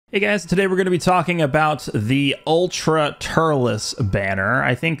Hey guys, today we're going to be talking about the Ultra Turles banner.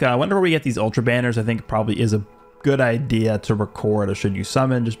 I think whenever we get these Ultra banners, I think it probably is a good idea to record a should you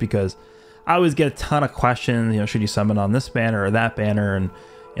summon, just because I always get a ton of questions, should you summon on this banner or that banner, and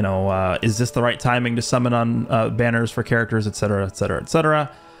is this the right timing to summon on banners for characters, etc, etc,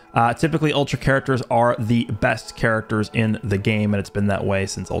 etc. Typically Ultra characters are the best characters in the game, and it's been that way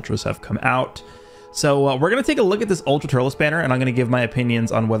since Ultras have come out. So we're going to take a look at this Ultra Turles banner, and I'm going to give my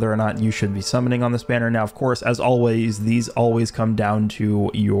opinions on whether or not you should be summoning on this banner. Now, of course, as always, these always come down to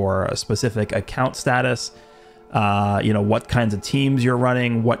your specific account status, what kinds of teams you're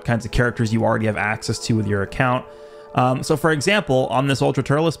running, what kinds of characters you already have access to with your account. So for example, on this Ultra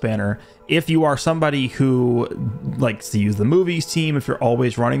Turles banner, if you are somebody who likes to use the movies team, if you're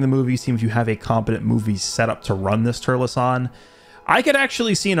always running the movies team, if you have a competent movies setup to run this Turles on, I could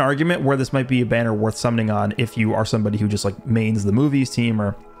actually see an argument where this might be a banner worth summoning on if you are somebody who just like mains the movies team,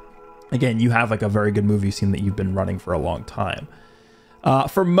 or again, you have like a very good movies team that you've been running for a long time.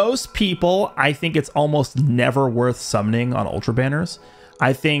 For most people, I think it's almost never worth summoning on Ultra banners.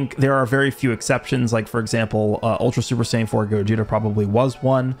 I think there are very few exceptions, like for example, Ultra Super Saiyan 4 Gogeta probably was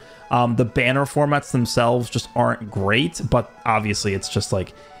one. The banner formats themselves just aren't great, but obviously it's just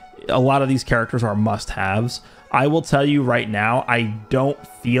like a lot of these characters are must-haves. I will tell you right now, I don't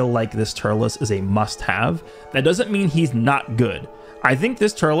feel like this Turles is a must-have. That doesn't mean he's not good. I think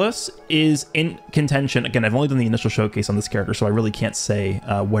this Turles is in contention. Again, I've only done the initial showcase on this character, so I really can't say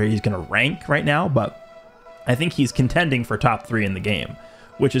where he's going to rank right now, but I think he's contending for top 3 in the game,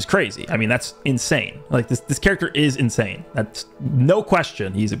 which is crazy. I mean, that's insane. Like, this character is insane. That's no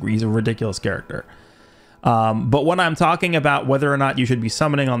question. He's a ridiculous character. But when I'm talking about whether or not you should be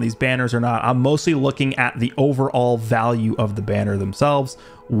summoning on these banners or not, I'm mostly looking at the overall value of the banner themselves.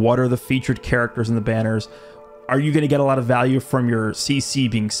 What are the featured characters in the banners? Are you going to get a lot of value from your CC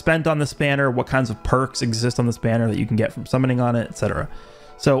being spent on this banner? What kinds of perks exist on this banner that you can get from summoning on it, etc.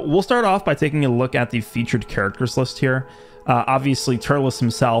 So we'll start off by taking a look at the featured characters list here. Obviously, Turles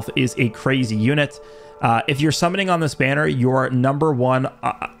himself is a crazy unit. If you're summoning on this banner, your number one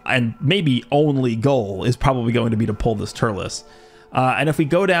and maybe only goal is probably going to be to pull this Turles. And if we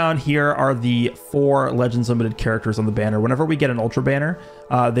go down, here are the 4 Legends Limited characters on the banner. Whenever we get an Ultra banner,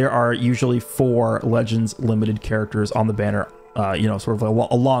 there are usually 4 Legends Limited characters on the banner, sort of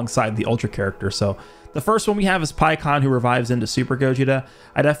alongside the Ultra character. So the first one we have is PyCon, who revives into Super Gogeta.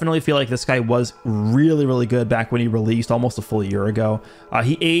 I definitely feel like this guy was really, really good back when he released almost a full year ago.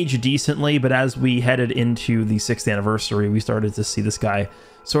 He aged decently, but as we headed into the 6th anniversary, we started to see this guy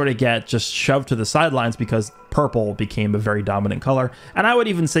sort of get just shoved to the sidelines because purple became a very dominant color. And I would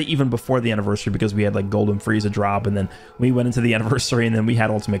even say even before the anniversary, because we had like Golden Frieza drop, and then we went into the anniversary, and then we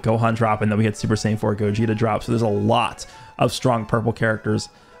had Ultimate Gohan drop, and then we had Super Saiyan 4 Gogeta drop. So there's a lot of strong purple characters.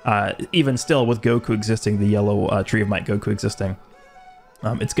 Even still, with Goku existing, the yellow Tree of Might Goku existing,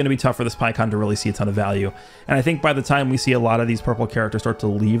 it's going to be tough for this PyCon to really see a ton of value. And I think by the time we see a lot of these purple characters start to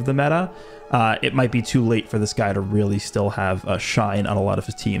leave the meta, it might be too late for this guy to really still have a shine on a lot of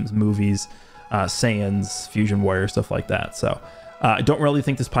his teams, movies, Saiyans, Fusion Warrior, stuff like that. So I don't really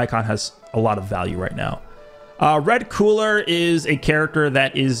think this PyCon has a lot of value right now. Red Cooler is a character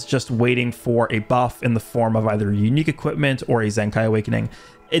that is just waiting for a buff in the form of either unique equipment or a Zenkai Awakening.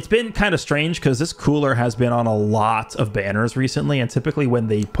 It's been kind of strange because this Cooler has been on a lot of banners recently, and typically when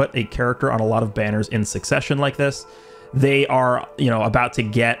they put a character on a lot of banners in succession like this, they are, about to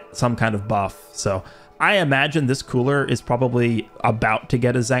get some kind of buff. So I imagine this Cooler is probably about to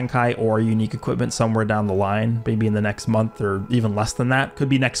get a Zenkai or unique equipment somewhere down the line, maybe in the next month or even less than that. Could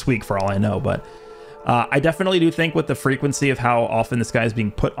be next week for all I know, but I definitely do think with the frequency of how often this guy is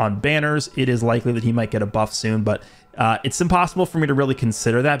being put on banners, it is likely that he might get a buff soon, but it's impossible for me to really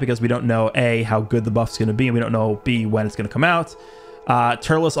consider that because we don't know, A, how good the buff's going to be, and we don't know, B, when it's going to come out.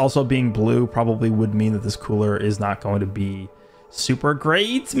 Turles also being blue probably would mean that this Cooler is not going to be super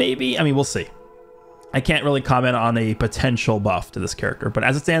great, maybe? I mean, we'll see. I can't really comment on a potential buff to this character, but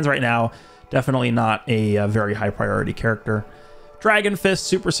as it stands right now, definitely not a very high priority character. Dragon Fist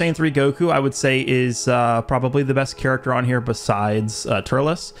Super Saiyan 3 Goku, I would say, is probably the best character on here besides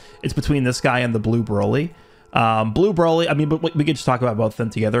Turles. It's between this guy and the Blue Broly. Blue Broly, I mean, but we could just talk about both of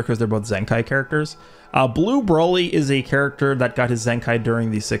them together because they're both Zenkai characters. Blue Broly is a character that got his Zenkai during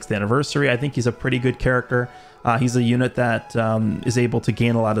the 6th anniversary. I think he's a pretty good character. He's a unit that is able to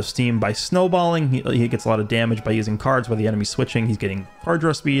gain a lot of steam by snowballing. He gets a lot of damage by using cards while the enemy's switching. He's getting card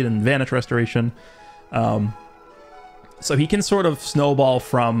draw speed and Vanish Restoration. So he can sort of snowball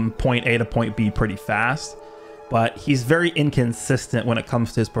from point A to point B pretty fast, but he's very inconsistent when it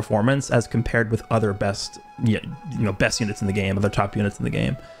comes to his performance as compared with other best units in the game, other top units in the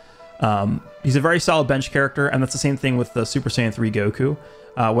game. He's a very solid bench character, and that's the same thing with the Super Saiyan 3 Goku.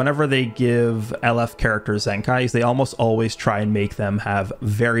 Whenever they give LF characters Zenkais, they almost always try and make them have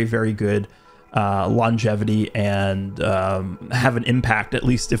very, very good longevity and have an impact, at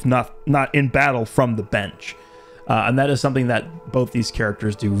least if not in battle, from the bench. And that is something that both these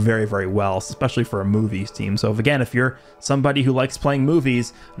characters do very, very well, especially for a movies team. So if you're somebody who likes playing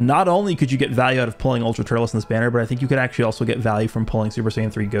movies, not only could you get value out of pulling Ultra Turles in this banner, but I think you could actually also get value from pulling Super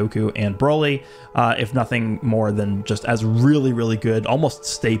Saiyan 3 Goku and Broly, if nothing more than just as really, really good, almost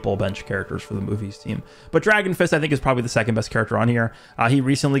staple bench characters for the movies team. But Dragon Fist, I think, is probably the second best character on here. He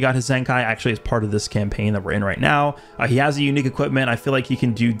recently got his Zenkai, actually as part of this campaign that we're in right now. He has a unique equipment. I feel like he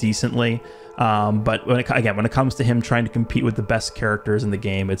can do decently. But when it comes to him trying to compete with the best characters in the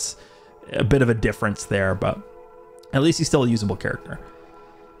game, it's a bit of a difference there, but at least he's still a usable character.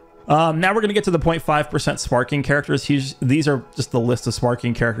 Now we're going to get to the 0.5% sparking characters. These are just the list of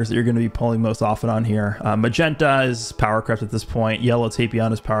sparking characters that you're going to be pulling most often on here. Magenta is power crept at this point. Yellow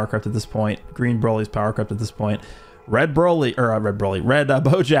Tapion is power crept at this point. Green Broly is power crept at this point. Red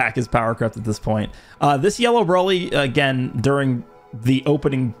Bojack is power crept at this point. This yellow Broly, again, during the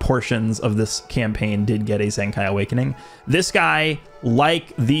opening portions of this campaign, did get a Zenkai Awakening. This guy,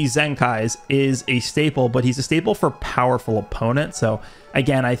 like these Zenkais, is a staple, but he's a staple for powerful opponents. So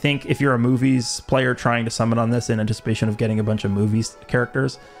again, I think if you're a movies player trying to summon on this in anticipation of getting a bunch of movies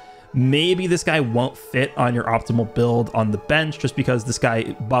characters, maybe this guy won't fit on your optimal build on the bench, just because this guy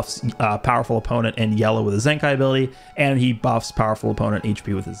buffs powerful opponent and yellow with his Zenkai ability, and he buffs powerful opponent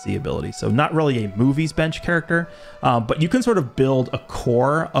HP with his Z ability. So not really a movies bench character, but you can sort of build a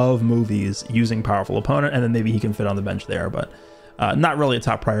core of movies using powerful opponent, and then maybe he can fit on the bench there, but not really a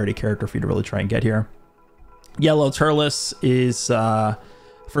top priority character for you to really try and get here. Yellow Turles is,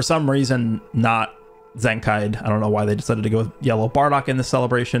 for some reason, not Zenkai'd. I don't know why they decided to go with Yellow Bardock in this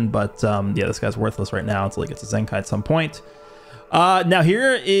celebration, but yeah, this guy's worthless right now until he gets a Zenkai at some point. Now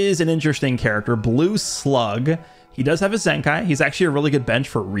here is an interesting character, Blue Slug. He does have a Zenkai. He's actually a really good bench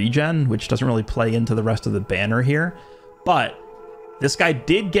for regen, which doesn't really play into the rest of the banner here, but this guy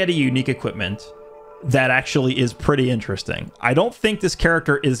did get a unique equipment that actually is pretty interesting. I don't think this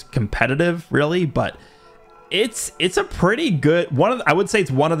character is competitive really, but it's a pretty good one. I would say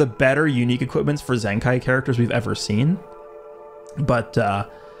it's one of the better unique equipments for Zenkai characters we've ever seen. But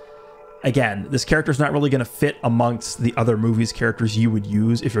again, this character is not really going to fit amongst the other movies characters you would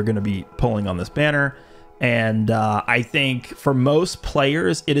use if you're going to be pulling on this banner. And I think for most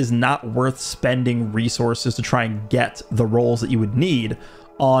players, it is not worth spending resources to try and get the roles that you would need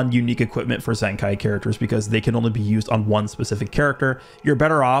on unique equipment for Zenkai characters, because they can only be used on one specific character. You're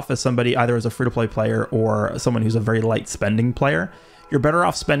better off as somebody, either as a free-to-play player or someone who's a very light spending player, you're better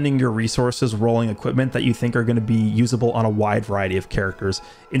off spending your resources rolling equipment that you think are going to be usable on a wide variety of characters,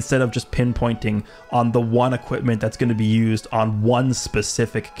 instead of just pinpointing on the one equipment that's going to be used on one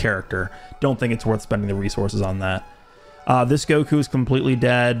specific character. Don't think it's worth spending the resources on that. This Goku is completely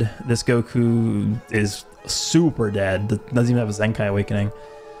dead. This Goku is super dead. Doesn't even have a Zenkai Awakening.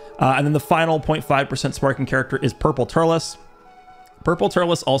 And then the final 0.5% sparking character is Purple Turles. Purple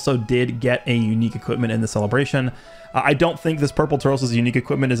Turles also did get a unique equipment in the celebration. I don't think this Purple Turles' unique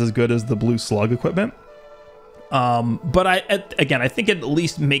equipment is as good as the Blue Slug equipment. But again, I think it at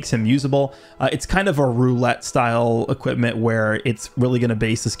least makes him usable. It's kind of a roulette style equipment where it's really going to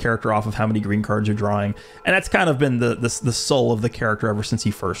base this character off of how many green cards you're drawing. And that's kind of been the soul of the character ever since he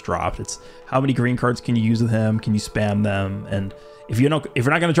first dropped. It's how many green cards can you use with him? Can you spam them? And if you're not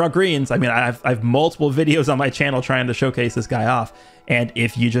going to draw greens, I mean, I have multiple videos on my channel trying to showcase this guy off. And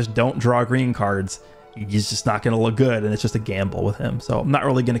if you just don't draw green cards, he's just not going to look good, and it's just a gamble with him. So I'm not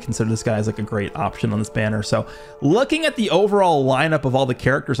really going to consider this guy as like a great option on this banner. So looking at the overall lineup of all the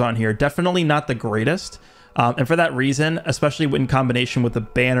characters on here, definitely not the greatest. And for that reason, especially in combination with the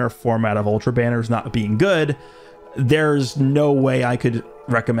banner format of Ultra Banners not being good, there's no way I could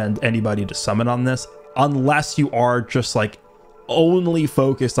recommend anybody to summon on this, unless you are just like only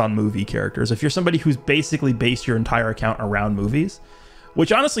focused on movie characters. If you're somebody who's basically based your entire account around movies,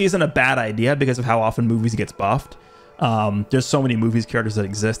 which honestly isn't a bad idea because of how often movies gets buffed. There's so many movies characters that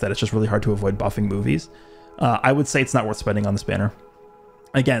exist that it's just really hard to avoid buffing movies. I would say it's not worth spending on this banner.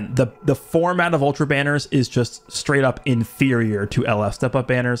 Again, the format of Ultra Banners is just straight up inferior to LF Step Up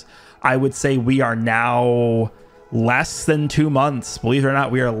Banners. I would say we are now less than 2 months. Believe it or not,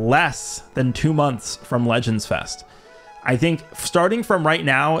 we are less than 2 months from Legends Fest. I think starting from right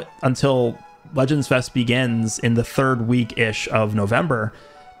now until Legends Fest begins in the 3rd week-ish of November,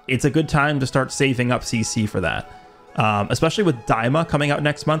 it's a good time to start saving up CC for that. especially with Daima coming out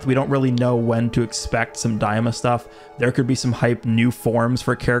next month. We don't really know when to expect some Daima stuff. There could be some hype new forms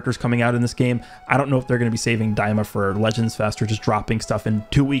for characters coming out in this game. I don't know if they're going to be saving Daima for Legends Fest or just dropping stuff in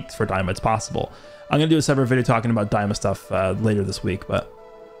 2 weeks for Daima. It's possible. I'm going to do a separate video talking about Daima stuff later this week, but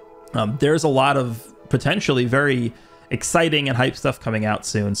there's a lot of potentially very exciting and hype stuff coming out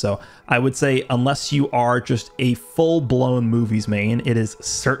soon. So I would say unless you are just a full-blown movies main, it is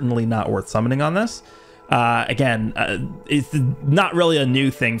certainly not worth summoning on this. Again, it's not really a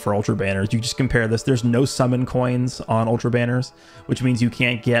new thing for Ultra Banners. You just compare this. There's no summon coins on Ultra Banners, which means you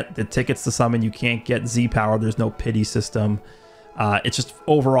can't get the tickets to summon. You can't get Z power. There's no pity system. It's just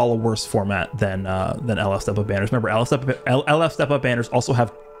overall a worse format than LF Step Up Banners. Remember, LF Step Up Banners also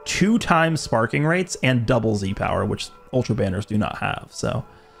have 2 times sparking rates and double Z power, which Ultra Banners do not have. So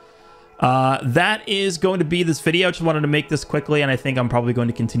that is going to be this video. Just wanted to make this quickly, and I think I'm probably going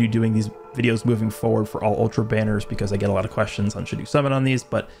to continue doing these videos moving forward for all Ultra Banners because I get a lot of questions on should you summon on these.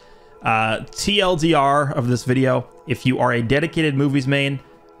 But TLDR of this video, if you are a dedicated movies main,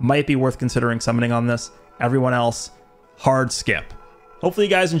 might be worth considering summoning on this. Everyone else, hard skip. Hopefully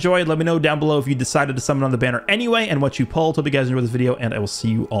you guys enjoyed. Let me know down below if you decided to summon on the banner anyway and what you pulled. Hope you guys enjoyed this video, and I will see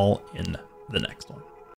you all in the next one.